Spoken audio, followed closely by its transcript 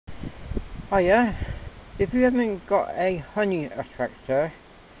Hiya, if you haven't got a honey extractor,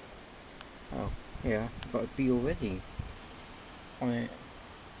 oh yeah, I've got a bee already on it.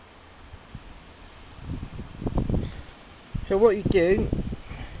 So what you do,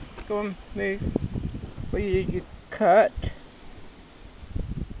 go on, move. What you do, you cut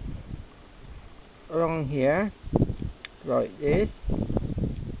along here, like this,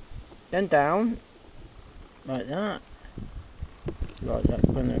 then down, like that,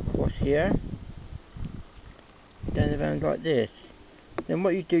 going across here, then around like this. Then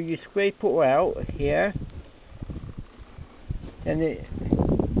what you do, you scrape it all out here, then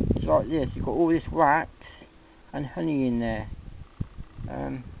it's like this. You've got all this wax and honey in there.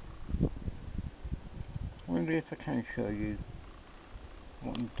 I wonder if I can show you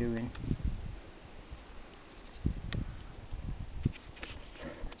what I'm doing.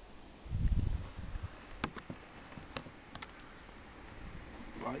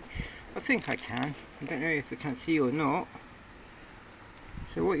 Right, I think I can. I don't know if I can see or not.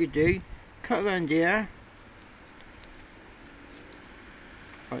 So what you do, cut around here,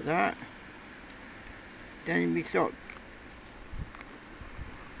 like that. Then we start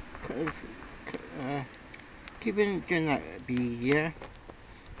keeping doing that bee here.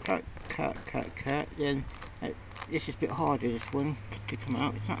 Cut. Then this is a bit harder, this one, to come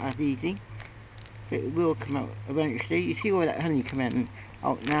out. It's not as easy, but it will come out eventually. You see all that honey coming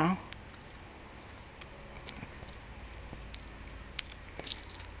out now.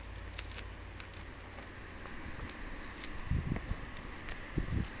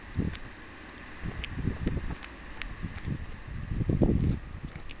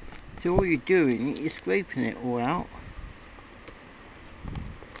 So all you're doing is scraping it all out,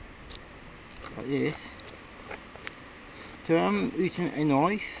 like this. So I'm using a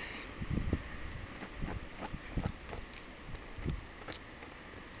knife.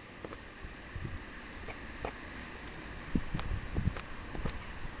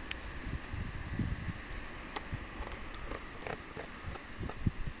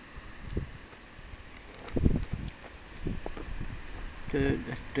 So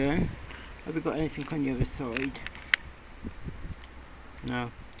that's done. Have we got anything on the other side?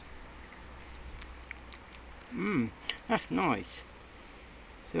 No. That's nice.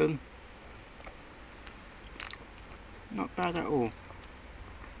 So, not bad at all.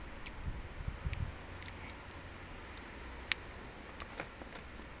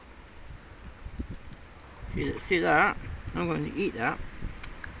 See that? I'm going to eat that.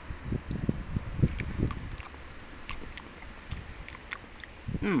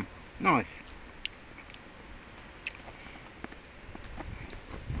 Nice.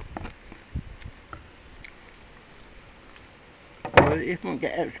 So if you want to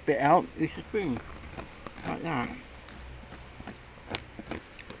get extra bit out, use a spoon. Like that.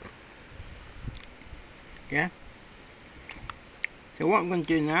 Yeah? So what I'm going to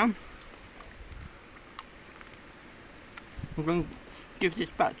do now, I'm going to give this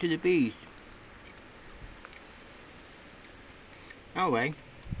back to the bees. Anyway,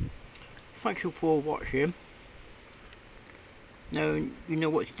 thank you for watching. Now you know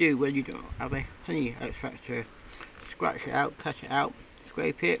what to do when you don't have a honey extractor. Scratch it out, cut it out,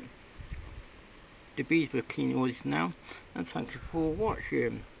 scrape it. The bees will clean all this now, and thank you for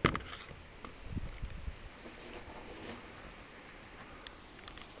watching.